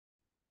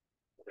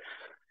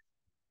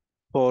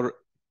For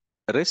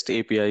REST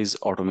API's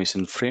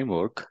automation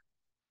framework,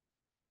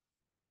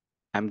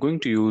 I'm going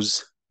to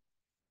use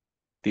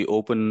the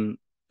open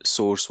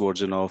source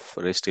version of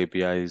REST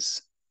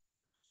API's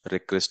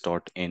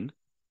request.in.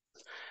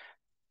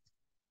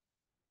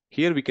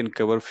 Here we can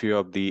cover few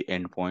of the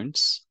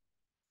endpoints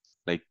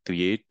like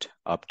create,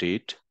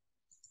 update,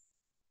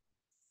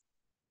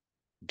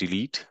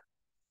 delete,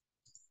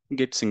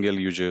 get single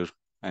user,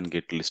 and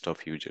get list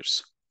of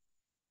users.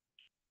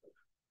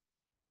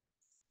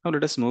 Now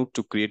let us move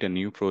to create a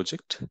new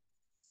project.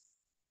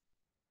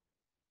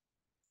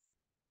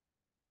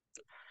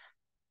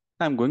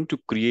 I'm going to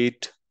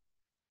create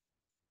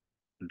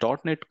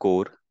 .NET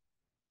Core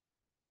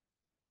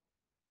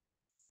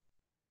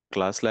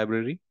class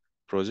library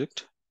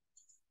project.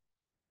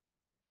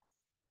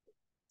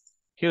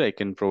 Here I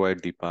can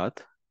provide the path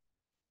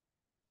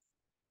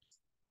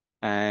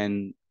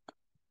and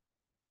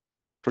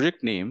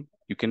project name.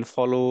 You can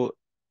follow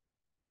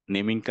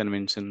naming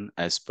convention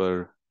as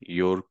per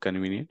your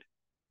convenient.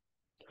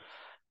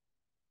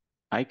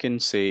 I can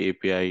say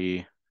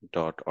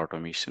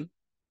API.automation.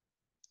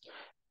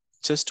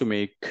 Just to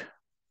make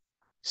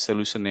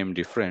solution name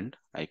different,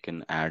 I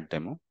can add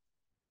demo.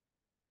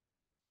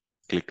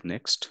 Click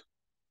next.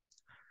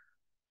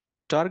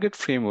 Target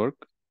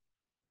framework.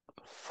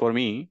 For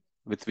me,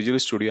 with Visual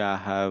Studio, I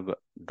have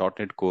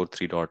 .NET Core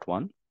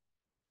 3.1.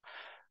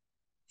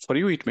 For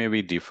you, it may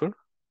be differ.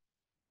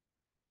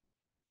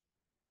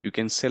 You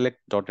can select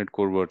 .NET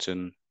Core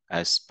version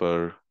as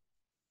per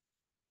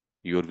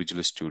your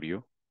Visual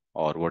Studio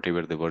or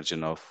whatever the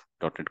version of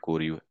 .NET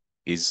Core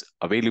is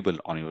available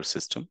on your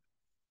system.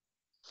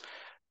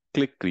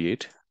 Click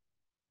create.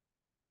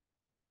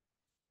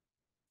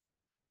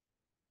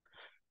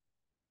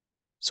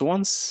 So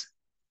once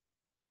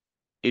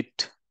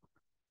it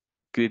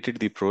created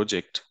the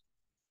project,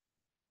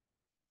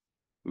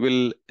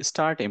 we'll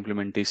start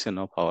implementation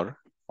of our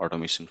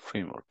automation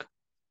framework.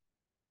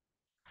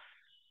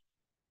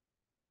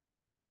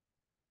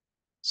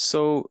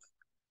 So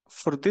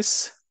for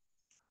this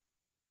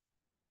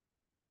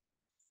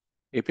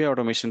API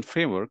automation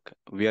framework,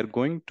 we are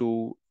going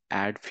to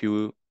add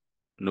few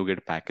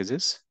NuGet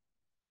packages.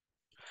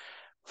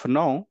 For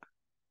now,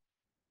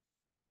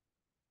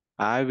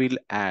 I will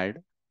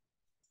add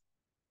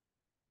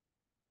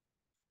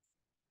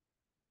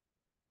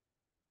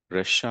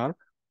RestSharp.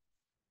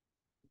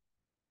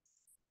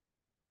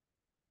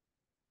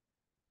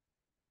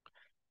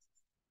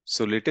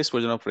 So latest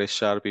version of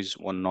RestSharp is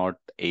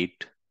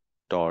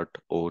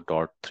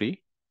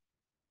 108.0.3,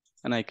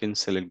 and I can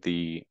select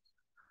the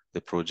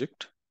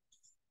project.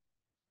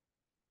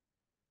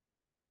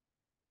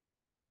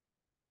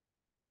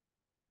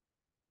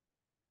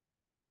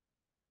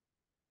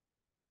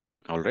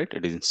 All right,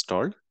 it is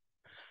installed.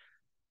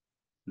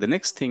 The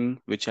next thing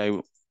which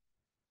I'm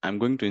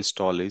going to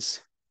install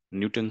is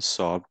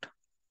NewtonSoft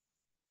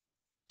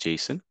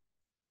JSON.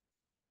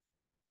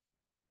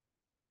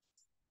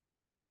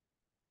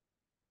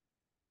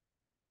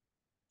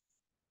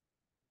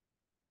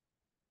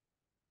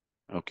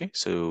 Okay,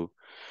 so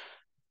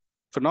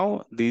for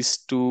now, these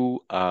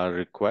two are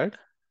required.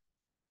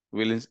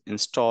 We'll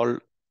install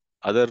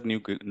other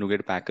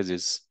NuGet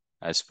packages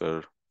as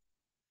per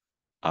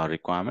our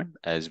requirement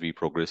as we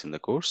progress in the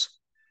course.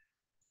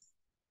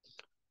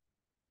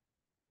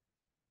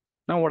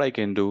 Now what I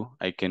can do,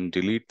 I can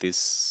delete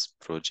this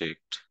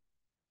project,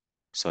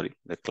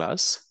 the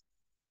class.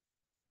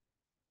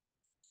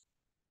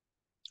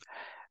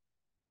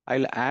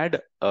 I'll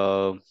add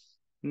a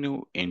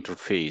new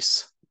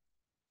interface.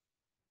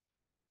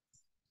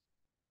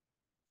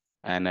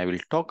 And I will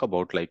talk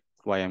about like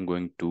why I'm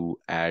going to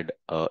add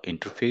a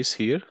interface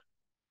here.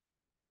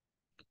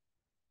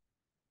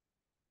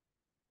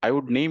 I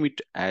would name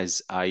it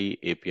as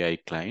API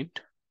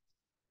client.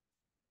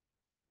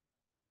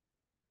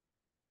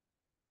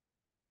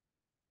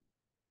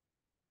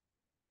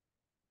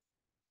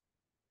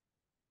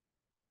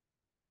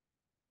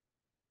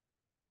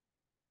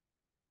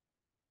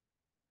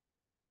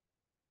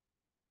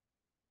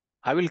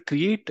 I will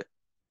create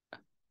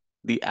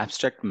the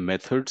abstract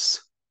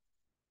methods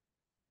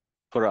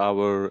for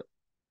our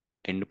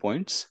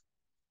endpoints.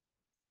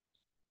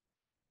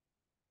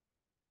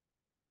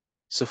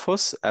 So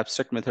first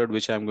abstract method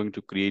which I'm going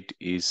to create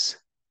is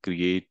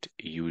create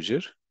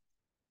user.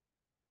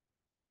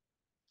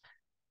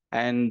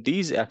 And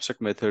these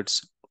abstract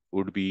methods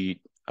would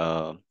be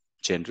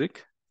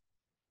generic.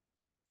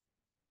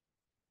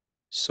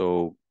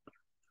 So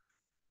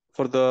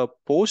for the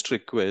post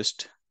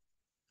request,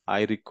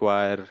 I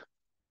require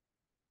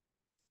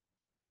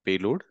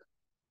payload.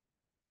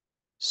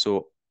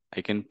 So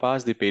I can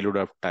pass the payload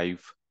of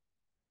type,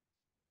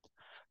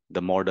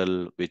 the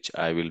model which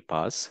I will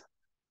pass.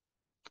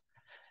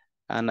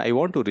 And I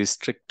want to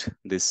restrict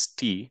this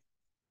T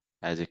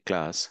as a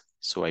class.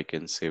 So I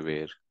can say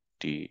where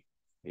T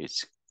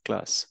is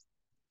class.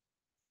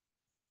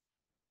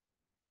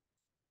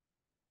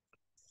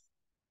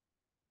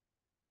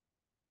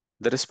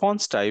 The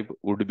response type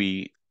would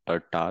be a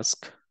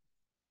task,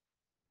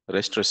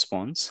 REST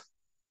response.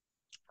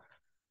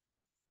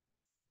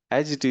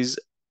 As it is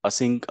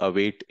async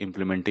await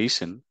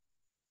implementation,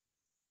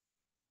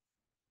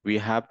 we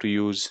have to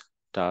use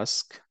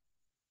task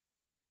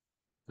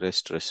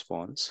rest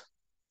response,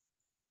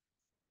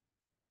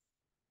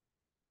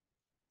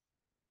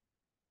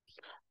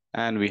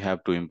 and we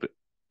have to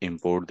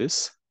import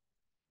this,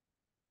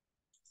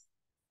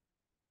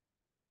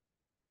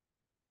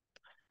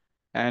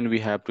 and we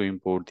have to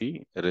import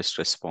the rest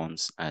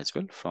response as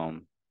well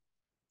from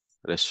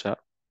RestSharp.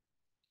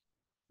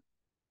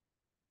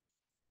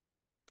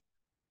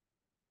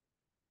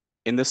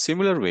 In the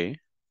similar way,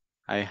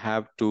 I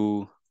have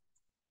to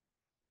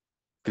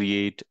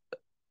create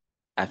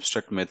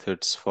abstract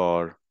methods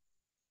for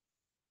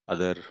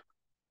other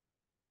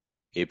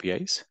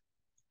APIs.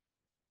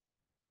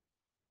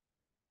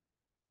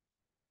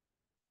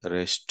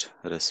 REST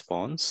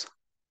response.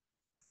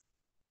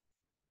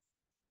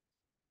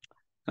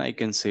 I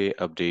can say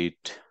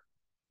update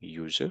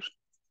user.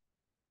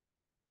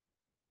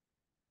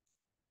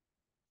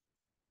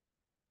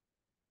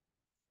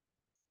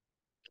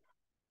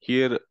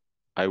 Here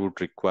I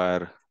would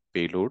require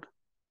payload.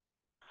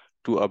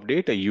 To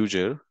update a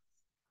user,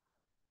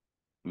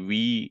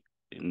 we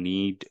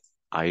need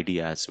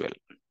ID as well,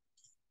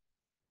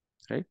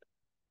 right?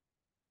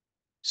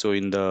 So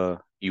in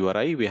the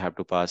URI, we have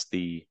to pass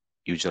the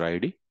user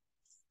ID.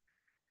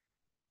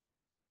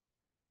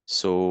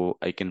 So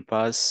I can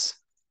pass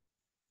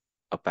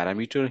a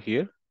parameter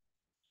here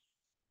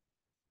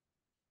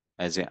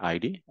as an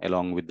ID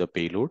along with the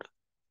payload.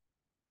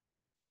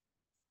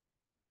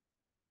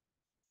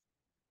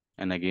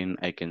 And again,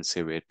 I can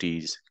say where T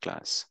is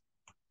class.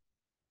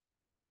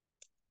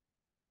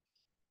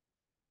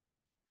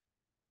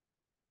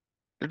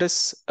 Let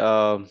us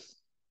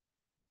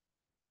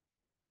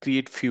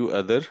create few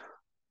other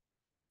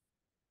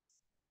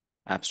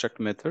abstract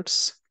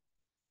methods.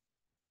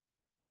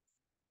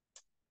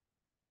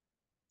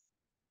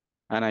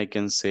 And I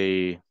can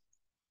say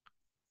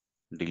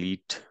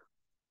delete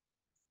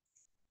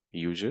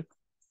user.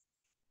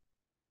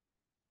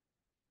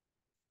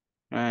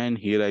 And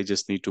here I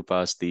just need to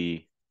pass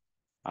the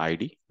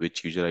ID,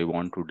 which user I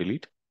want to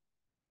delete.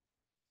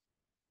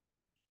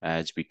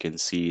 As we can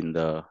see in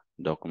the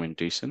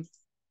documentation,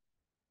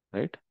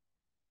 right?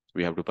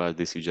 We have to pass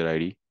this user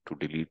ID to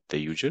delete the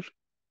user.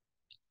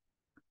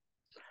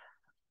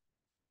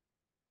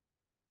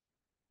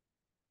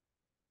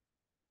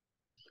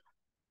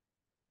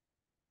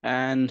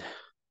 And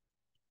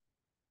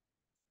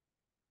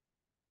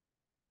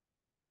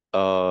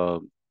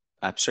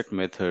abstract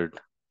method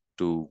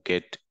to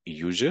get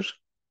user.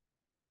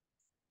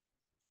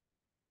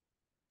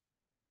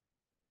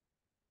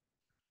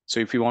 So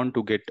if you want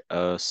to get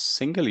a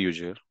single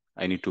user,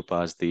 I need to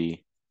pass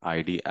the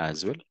ID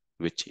as well,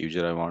 which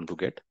user I want to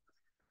get.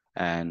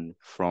 And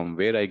from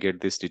where I get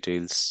these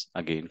details,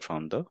 again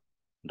from the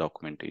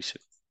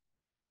documentation.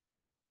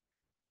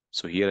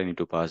 So here I need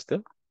to pass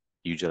the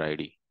user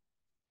ID.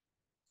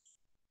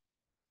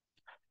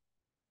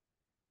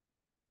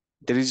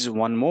 There is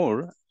one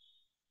more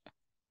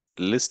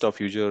list of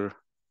user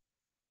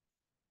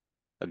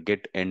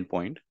get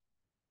endpoint,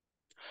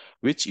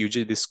 which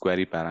uses this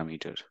query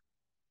parameter.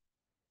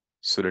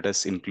 So let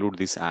us include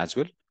this as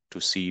well to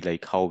see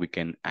like how we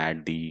can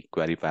add the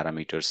query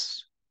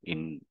parameters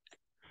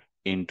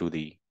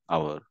into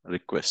our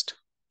request.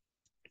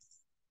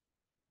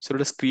 So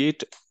let us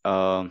create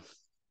a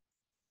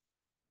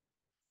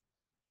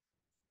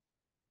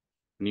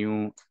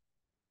new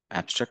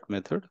abstract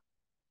method,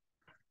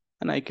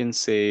 and I can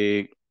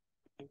say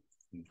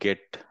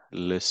get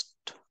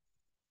list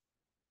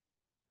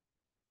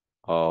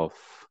of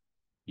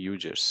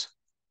users.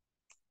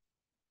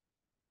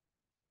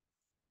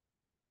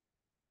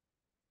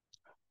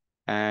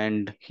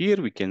 And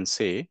here we can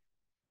say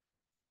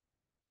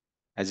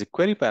as a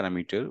query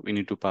parameter, we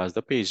need to pass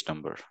the page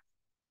number.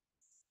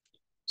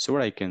 So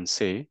what I can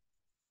say,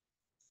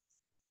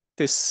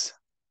 this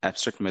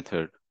abstract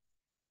method,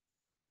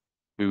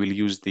 we will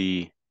use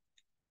the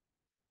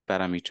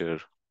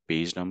parameter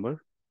page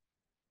number.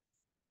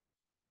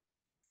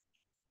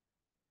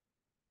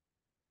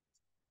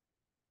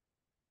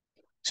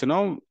 So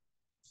now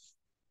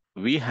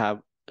we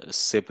have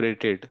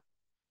separated,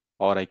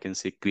 or I can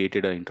say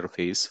created an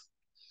interface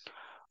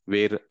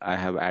where I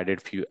have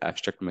added few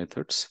abstract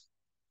methods.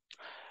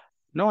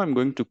 Now I'm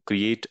going to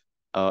create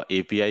a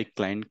API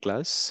client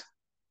class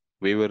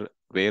where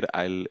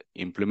I'll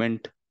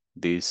implement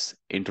this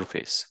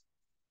interface.